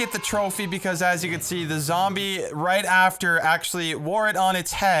not get the trophy because, as you can see, the zombie right after actually wore it on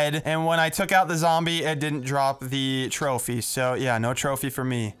its head, and when I took out the zombie, it didn't drop the trophy. So yeah, no trophy for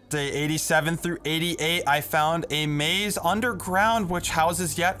me. Day 87 through 88, I found a maze underground which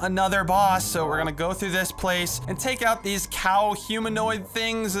houses yet another boss. So we're gonna go through this place and take out these cow humanoid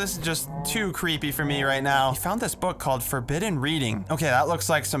things. This is just too creepy for me right now. I found this book called Forbidden Reading. Okay, that looks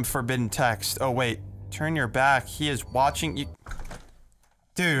like some forbidden text. Oh wait, turn your back. He is watching you.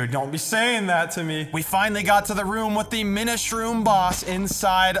 Dude, don't be saying that to me. We finally got to the room with the Minishroom boss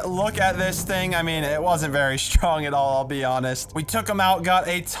inside. Look at this thing. I mean, it wasn't very strong at all, I'll be honest. We took him out, got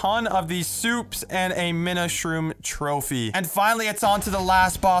a ton of these soups and a Minishroom trophy. And finally, it's on to the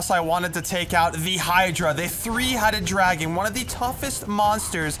last boss I wanted to take out, the Hydra, the 3-headed dragon, one of the toughest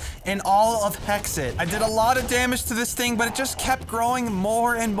monsters in all of Hexxit. I did a lot of damage to this thing, but it just kept growing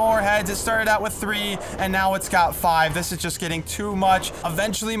more and more heads. It started out with 3, and now it's got 5. This is just getting too much.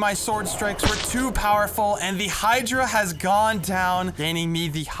 Eventually, my sword strikes were too powerful, and the Hydra has gone down, gaining me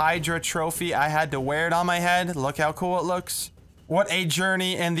the Hydra trophy. I had to wear it on my head. Look how cool it looks. What a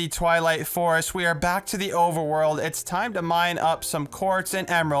journey in the Twilight Forest. We are back to the overworld. It's time to mine up some quartz and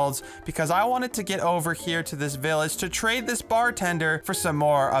emeralds because I wanted to get over here to this village to trade this bartender for some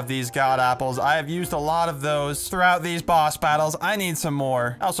more of these god apples. I have used a lot of those throughout these boss battles. I need some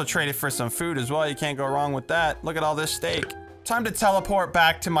more. I also traded for some food as well. You can't go wrong with that. Look at all this steak. Time to teleport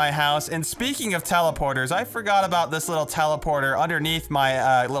back to my house. And speaking of teleporters, I forgot about this little teleporter underneath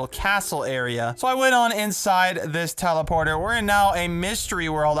my little castle area. So I went on inside this teleporter. We're in now a mystery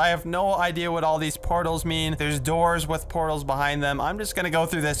world. I have no idea what all these portals mean. There's doors with portals behind them. I'm just gonna go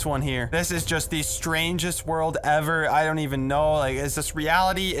through this one here. This is just the strangest world ever. I don't even know. Like, is this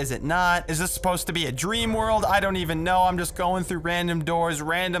reality? Is it not? Is this supposed to be a dream world? I don't even know. I'm just going through random doors,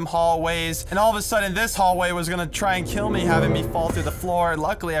 random hallways. And all of a sudden, this hallway was gonna try and kill me, having me fall through the floor.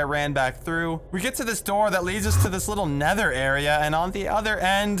 Luckily, I ran back through. We get to this door that leads us to this little nether area, and on the other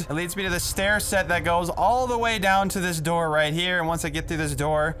end, it leads me to the stair set that goes all the way down to this door right here. And once I get through this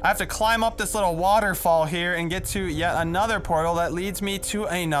door, I have to climb up this little waterfall here and get to yet another portal that leads me to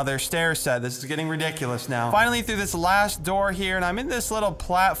another stair set. This is getting ridiculous now. Finally, through this last door here, and I'm in this little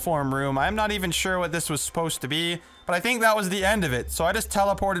platform room. I'm not even sure what this was supposed to be, but I think that was the end of it, so I just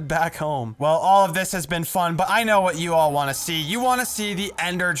teleported back home. Well, all of this has been fun, but I know what you all want to see. You want to see the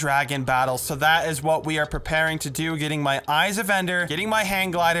Ender Dragon battle, so that is what we are preparing to do, getting my Eyes of Ender, getting my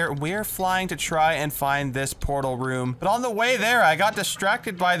hang glider. We're flying to try and find this portal room. But on the way there, I got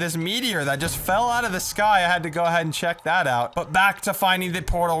distracted by this meteor that just fell out of the sky. I had to go ahead and check that out. But back to finding the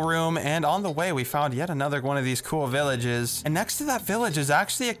portal room, and on the way, we found yet another one of these cool villages. And next to that village is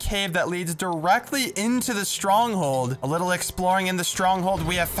actually a cave that leads directly into the stronghold. A little exploring in the stronghold,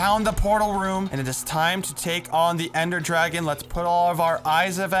 we have found the portal room, and it is time to take on the Ender Dragon. Let's put all of our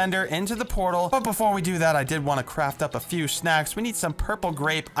Eyes of Ender into the portal. But before we do that, I did want to craft up a few snacks. We need some purple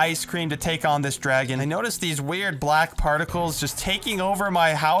grape ice cream to take on this dragon. I noticed these weird black particles just taking over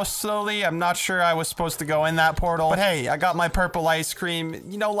my house slowly. I'm not sure I was supposed to go in that portal, but hey, I got my purple ice cream.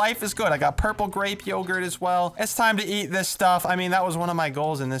 You know, life is good. I got purple grape yogurt as well. It's time to eat this stuff. I mean, that was one of my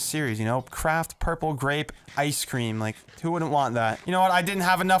goals in this series, you know, craft purple grape ice cream. Like, who wouldn't want that? You know what? I didn't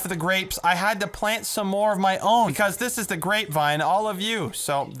have enough of the grapes. I had to plant some more of my own because this is the grapevine, all of you.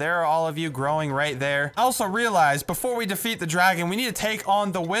 So there are all of you growing right there. I also realized before we defeat the dragon, we need to take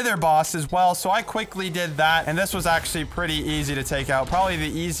on the Wither boss as well. So I quickly did that. And this was actually pretty easy to take out. Probably the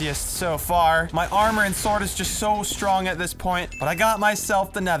easiest so far. My armor and sword is just so strong at this point, but I got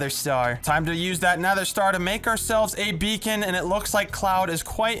myself the Nether Star. Time to use that Nether Star to make ourselves a beacon. And it looks like Cloud is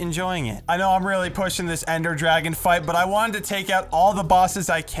quite enjoying it. I know I'm really pushing this Ender Dragon dragon fight, but I wanted to take out all the bosses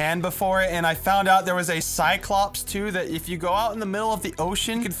I can before it, and I found out there was a Cyclops too, that if you go out in the middle of the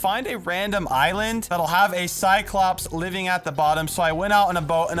ocean, you can find a random island that'll have a Cyclops living at the bottom. So I went out on a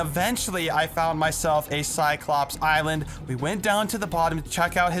boat, and eventually I found myself a Cyclops island. We went down to the bottom to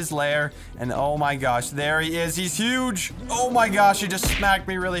check out his lair, and oh my gosh, there he is. He's huge. Oh my gosh, he just smacked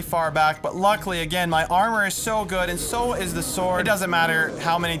me really far back, but luckily, again, my armor is so good, and so is the sword. It doesn't matter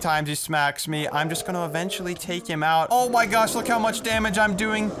how many times he smacks me. I'm just gonna eventually take him out. Oh my gosh, look how much damage I'm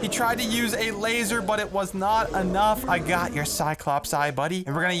doing. He tried to use a laser, but it was not enough. I got your Cyclops eye, buddy.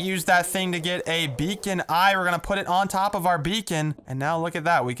 And we're gonna use that thing to get a beacon eye. We're gonna put it on top of our beacon. And now look at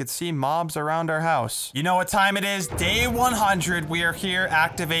that. We could see mobs around our house. You know what time it is? Day 100. We are here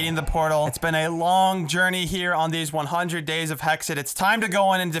activating the portal. It's been a long journey here on these 100 days of Hexxit. It's time to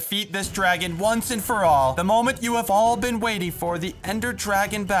go in and defeat this dragon once and for all. The moment you have all been waiting for, the Ender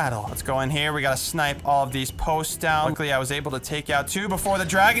Dragon battle. Let's go in here. We gotta snipe all of these posts down. Luckily, I was able to take out 2 before the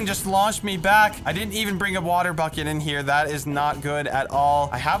dragon just launched me back. I didn't even bring a water bucket in here. That is not good at all.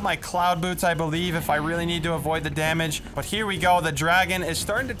 I have my cloud boots, I believe, if I really need to avoid the damage. But here we go. The dragon is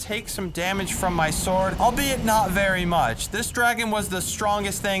starting to take some damage from my sword, albeit not very much. This dragon was the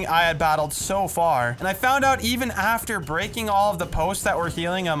strongest thing I had battled so far. And I found out even after breaking all of the posts that were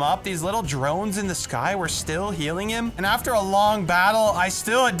healing him up, these little drones in the sky were still healing him. And after a long battle, I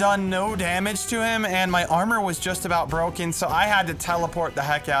still had done no damage to him, and my armor was just about broken, so I had to teleport the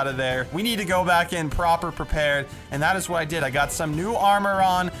heck out of there. We need to go back in proper prepared, and that is what I did. I got some new armor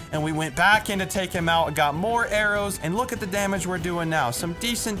on, and we went back in to take him out. I got more arrows, and look at the damage we're doing now. Some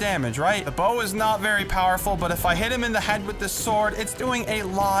decent damage, right? The bow is not very powerful, but if I hit him in the head with this sword, it's doing a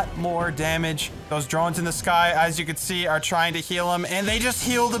lot more damage. Those drones in the sky, as you can see, are trying to heal him, and they just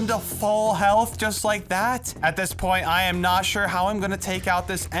healed him to full health just like that. At this point, I am not sure how I'm going to take out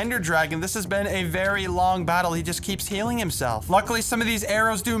this Ender Dragon. This has been a very long battle. He just keeps healing himself. Luckily, some of these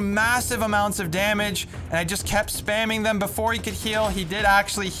arrows do massive amounts of damage, and I just kept spamming them before he could heal. He did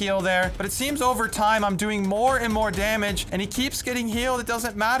actually heal there, but it seems over time I'm doing more and more damage, and he keeps getting healed. It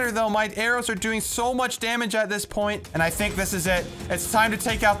doesn't matter though. My arrows are doing so much damage at this point, and I think this is it. It's time to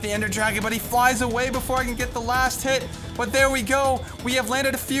take out the Ender Dragon, but he flies away before I can get the last hit. But there we go. We have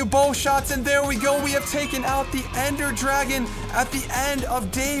landed a few bow shots, and there we go. We have taken out the Ender Dragon at the end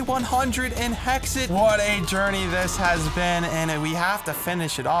of day 100 in Hexxit. What a journey this has been, and we have to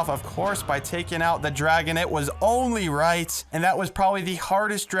finish it off, of course, by taking out the dragon. It was only right, and that was probably the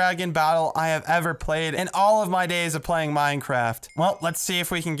hardest dragon battle I have ever played in all of my days of playing Minecraft. Well, let's see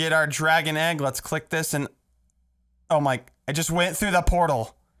if we can get our dragon egg. Let's click this, and oh my, I just went through the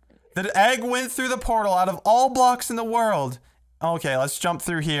portal. The egg went through the portal out of all blocks in the world. Okay, let's jump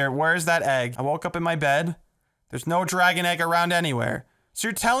through here. Where's that egg? I woke up in my bed. There's no dragon egg around anywhere. So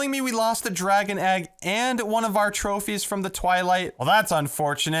you're telling me we lost the dragon egg and one of our trophies from the Twilight? Well, that's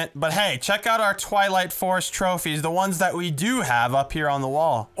unfortunate. But hey, check out our Twilight Forest trophies, the ones that we do have up here on the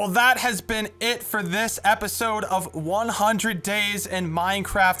wall. Well, that has been it for this episode of 100 Days in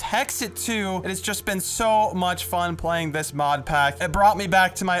Minecraft Hexxit 2. It has just been so much fun playing this mod pack. It brought me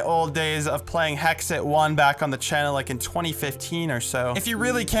back to my old days of playing Hexxit 1 back on the channel, like in 2015 or so. If you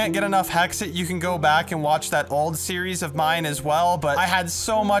really can't get enough Hexxit, you can go back and watch that old series of mine as well. But I had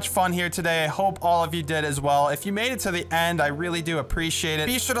so much fun here today. I hope all of you did as well. If you made it to the end, I really do appreciate it.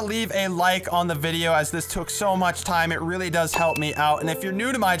 Be sure to leave a like on the video, as this took so much time. It really does help me out. And if you're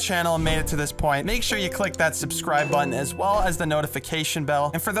new to my channel and made it to this point, make sure you click that subscribe button as well as the notification bell.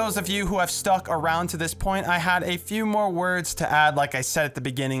 And for those of you who have stuck around to this point, I had a few more words to add, like I said at the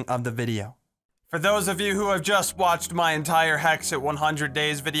beginning of the video. For those of you who have just watched my entire Hexxit 100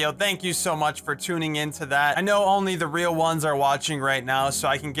 Days video, thank you so much for tuning into that. I know only the real ones are watching right now, so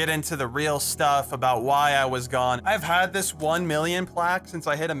I can get into the real stuff about why I was gone. I've had this 1 million plaque since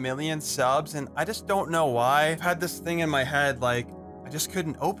I hit 1 million subs, and I just don't know why. I've had this thing in my head, like, I just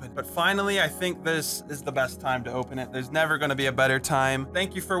couldn't open. But finally, I think this is the best time to open it. There's never gonna be a better time.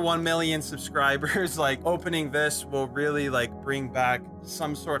 Thank you for 1 million subscribers. Like, opening this will really, like, bring back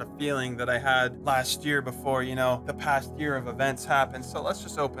some sort of feeling that I had last year before, you know, the past year of events happened. So let's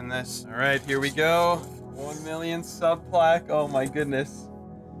just open this. All right, here we go. 1 million sub plaque. Oh my goodness.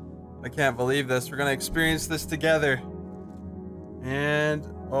 I can't believe this. We're gonna experience this together. And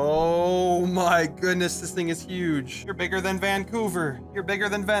oh my goodness, this thing is huge. You're bigger than Vancouver. You're bigger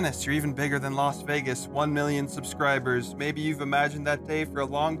than Venice. You're even bigger than Las Vegas. 1 million subscribers. Maybe you've imagined that day for a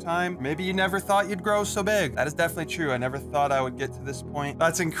long time. Maybe you never thought you'd grow so big. That is definitely true. I never thought I would get to this point.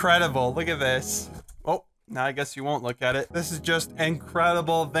 That's incredible. Look at this. Oh, Now I guess you won't look at it. This is just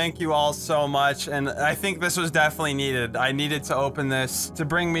incredible. Thank you all so much. And I think this was definitely needed. I needed to open this to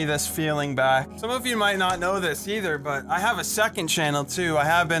bring me this feeling back. Some of you might not know this either, but I have a second channel too. I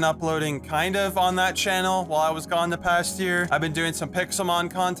have been uploading kind of on that channel while I was gone the past year. I've been doing some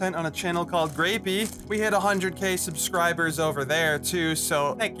Pixelmon content on a channel called Grapey. We hit 100K subscribers over there too.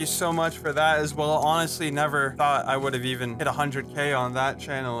 So thank you so much for that as well. Honestly, never thought I would have even hit 100K on that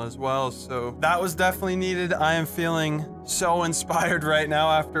channel as well. So that was definitely needed. I am feeling so inspired right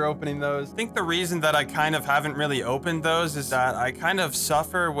now after opening those. I think the reason that I kind of haven't really opened those is that I kind of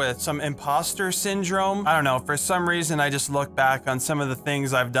suffer with some imposter syndrome. I don't know, for some reason I just look back on some of the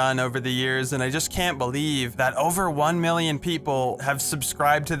things I've done over the years and I just can't believe that over 1 million people have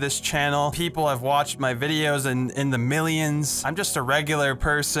subscribed to this channel. People have watched my videos in the millions. I'm just a regular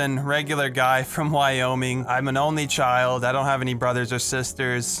person, regular guy from Wyoming. I'm an only child. I don't have any brothers or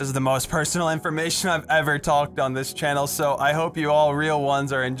sisters. This is the most personal information I've ever talked on this channel. So I hope you all real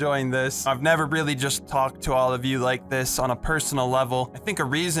ones are enjoying this. I've never really just talked to all of you like this on a personal level. I think a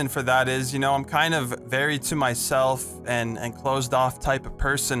reason for that is, you know, I'm kind of very to myself and closed off type of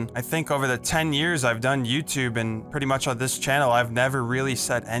person. I think over the 10 years I've done YouTube and pretty much on this channel, I've never really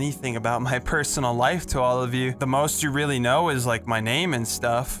said anything about my personal life to all of you. The most you really know is like my name and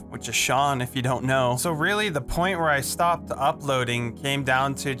stuff, which is Sean if you don't know. So really the point where I stopped uploading came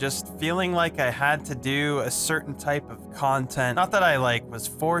down to just feeling like I had to do a certain type of content. Not that I like was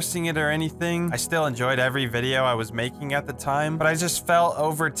forcing it or anything. I still enjoyed every video I was making at the time, but I just felt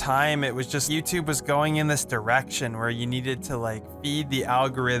over time it was just YouTube was going in this direction where you needed to like feed the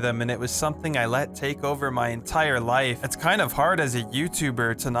algorithm, and it was something I let take over my entire life. It's kind of hard as a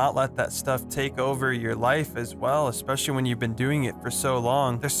YouTuber to not let that stuff take over your life as well, especially when you've been doing it for so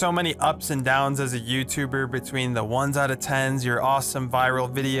long. There's so many ups and downs as a YouTuber between the 1s out of 10s, your awesome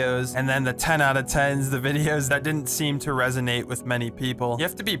viral videos, and then the 10 out of 10s, the videos that didn't seem to resonate with many people. You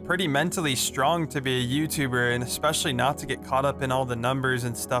have to be pretty mentally strong to be a YouTuber, and especially not to get caught up in all the numbers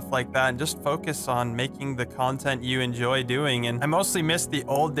and stuff like that, and just focus on making the content you enjoy doing. And I mostly miss the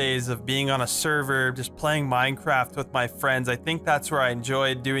old days of being on a server, just playing Minecraft with my friends. I think that's where I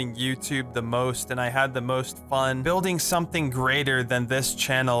enjoyed doing YouTube the most, and I had the most fun building something greater than this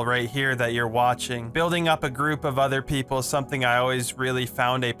channel right here that you're watching. Building up a group of other people is something I always really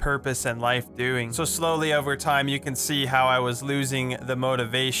found a purpose in life doing. So slowly over time, you can see how I was losing the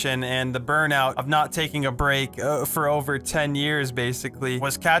motivation, and the burnout of not taking a break for over 10 years basically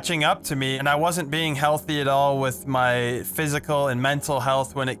was catching up to me, and I wasn't being healthy at all with my physical and mental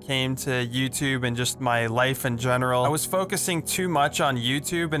health when it came to YouTube and just my life in general. I was focusing too much on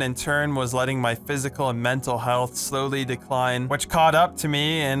YouTube, and in turn was letting my physical and mental health slowly decline, which caught up to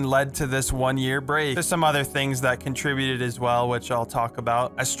me and led to this 1-year break. There's some other things that contributed as well, which I'll talk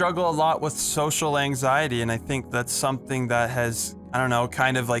about. I struggle a lot with social anxiety, and I think that's something that has, I don't know,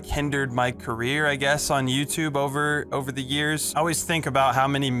 kind of like hindered my career, I guess, on YouTube over the years. I always think about how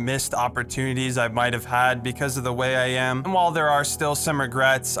many missed opportunities I might have had because of the way I am. And while there are still some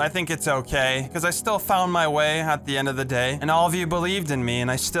regrets, I think it's okay because I still found my way at the end of the day. And all of you believed in me,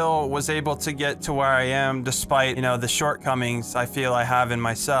 and I still was able to get to where I am despite, you know, the shortcomings I feel I have in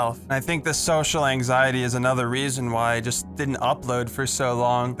myself. And I think the social anxiety is another reason why I just didn't upload for so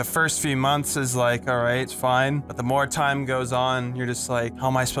long. The first few months is like, all right, it's fine. But the more time goes on, you're just like, how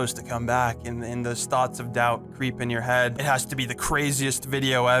am I supposed to come back? And those thoughts of doubt creep in your head. It has to be the craziest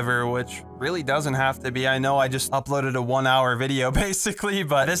video ever, which really doesn't have to be. I know I just uploaded a 1-hour video basically,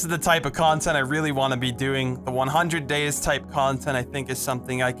 but this is the type of content I really want to be doing. The 100 days type content I think is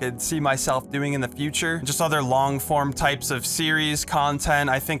something I could see myself doing in the future. Just other long form types of series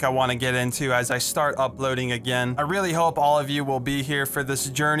content I think I want to get into as I start uploading again. I really hope all of you will be here for this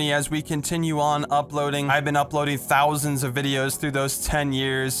journey as we continue on uploading. I've been uploading thousands of videos through those 10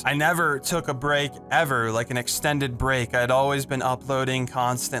 years. I never took a break ever, like an extended break. I'd always been uploading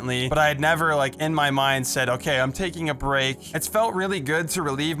constantly, but I had never like in my mind said, okay, I'm taking a break. It's felt really good to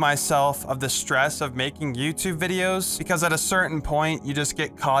relieve myself of the stress of making YouTube videos, because at a certain point you just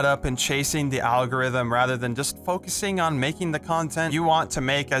get caught up in chasing the algorithm rather than just focusing on making the content you want to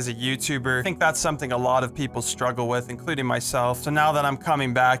make as a YouTuber. I think that's something a lot of people struggle with, including myself. So now that I'm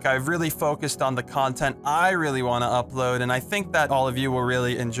coming back, I've really focused on the content I really want to upload, and I think that all of you will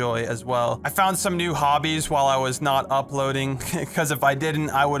really enjoy as well. I found some new hobbies while I was not uploading because if I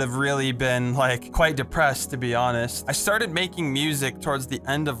didn't, I would have really been like quite depressed, to be honest. I started making music towards the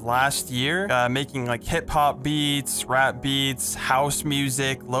end of last year, making like hip hop beats, rap beats, house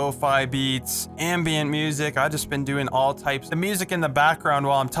music, lo-fi beats, ambient music. I've just been doing all types. The music in the background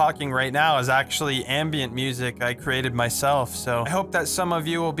while I'm talking right now is actually ambient music I created myself. So I hope that some of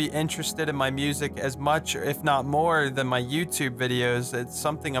you will be interested in my music as much, if not more, than my YouTube videos. It's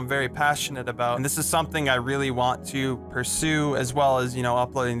something I'm very passionate about, and this is something I really want to pursue, as well as, you know,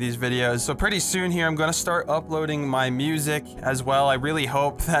 uploading these videos. So pretty soon here, I'm gonna start uploading my music as well. I really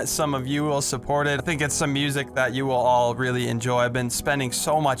hope that some of you will support it. I think it's some music that you will all really enjoy. I've been spending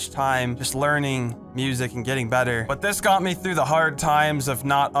so much time just learning music and getting better, but this got me through the hard times of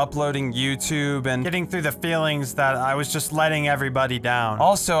not uploading YouTube and getting through the feelings that I was just letting everybody down.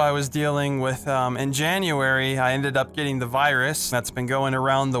 Also, I was dealing with in January I ended up getting the virus that's been going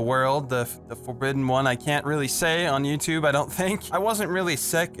around the world, the forbidden one. I can't really say on YouTube, I don't think. I wasn't really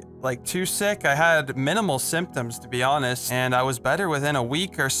sick, like too sick. I had minimal symptoms, to be honest, and I was better within a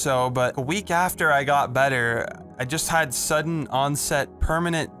week or so, but a week after I got better, I just had sudden onset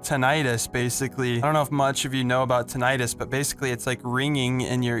permanent tinnitus, basically. I don't know if much of you know about tinnitus, but basically it's like ringing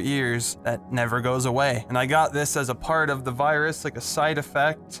in your ears that never goes away. And I got this as a part of the virus, like a side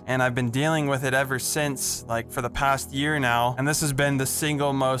effect, and I've been dealing with it ever since, like for the past year now. And this has been the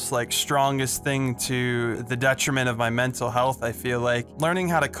single most like strongest thing to the detriment of my mental health, I feel like. Learning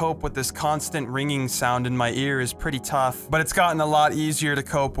how to cope with this constant ringing sound in my ear is pretty tough, but it's gotten a lot easier to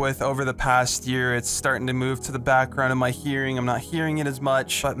cope with over the past year. It's starting to move to the background of my hearing. I'm not hearing it as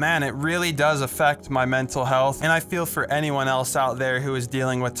much, but man, it really does affect my mental health. And I feel for anyone else out there who is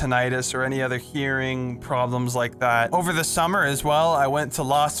dealing with tinnitus or any other hearing problems like that. Over the summer as well, I went to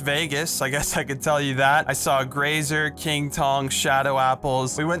Las Vegas. I guess I could tell you that. I saw Grazer, King Tong, Shadow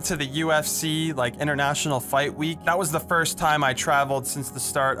Apples. We went to the UFC, like International Fight Week. That was the first time I traveled since the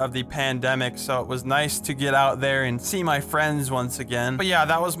start of the pandemic, so it was nice to get out there and see my friends once again. But yeah,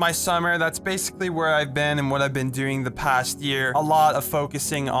 that was my summer. That's basically where I've been and what I've been doing the past year. A lot of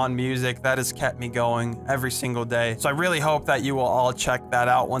focusing on music. That has kept me going every single day. So I really hope that you will all check that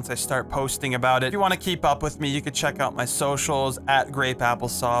out once I start posting about it. If you want to keep up with me, you could check out my socials at Grape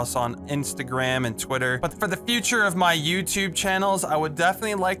Applesauce on Instagram and Twitter. But for the future of my YouTube channels, I would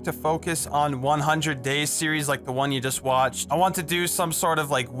definitely like to focus on 100 Days series like the one you just watched. I want to do some sort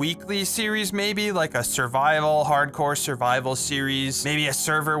of like weekly series, maybe like a survival, hardcore survival series, maybe a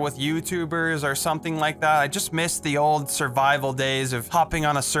server with YouTubers or something like that. I just miss the old survival days of hopping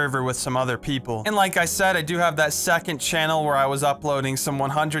on a server with some other people. And like I said, I do have that second channel where I was uploading some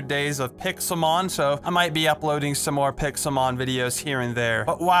 100 days of Pixelmon, so I might be uploading some more Pixelmon videos here and there.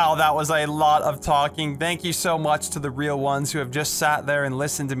 But wow, that was a lot of talking. Thank you so much to the real ones who have just sat there and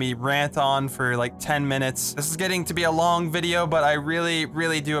listened to me rant on for like 10 minutes. This is getting to be a long video, but I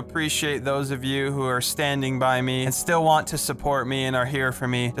really do appreciate those of you who are standing by me and still want to support me and are here for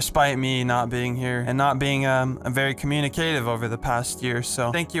me, despite me not being here and not being very communicative over the past year.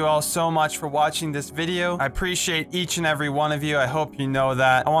 So thank you all so much for watching this video. I appreciate each and every one of you. I hope you know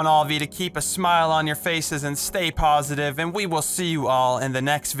that. I want all of you to keep a smile on your faces and stay positive, and we will see you all in the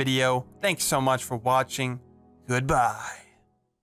next video. Thanks so much for watching. Goodbye.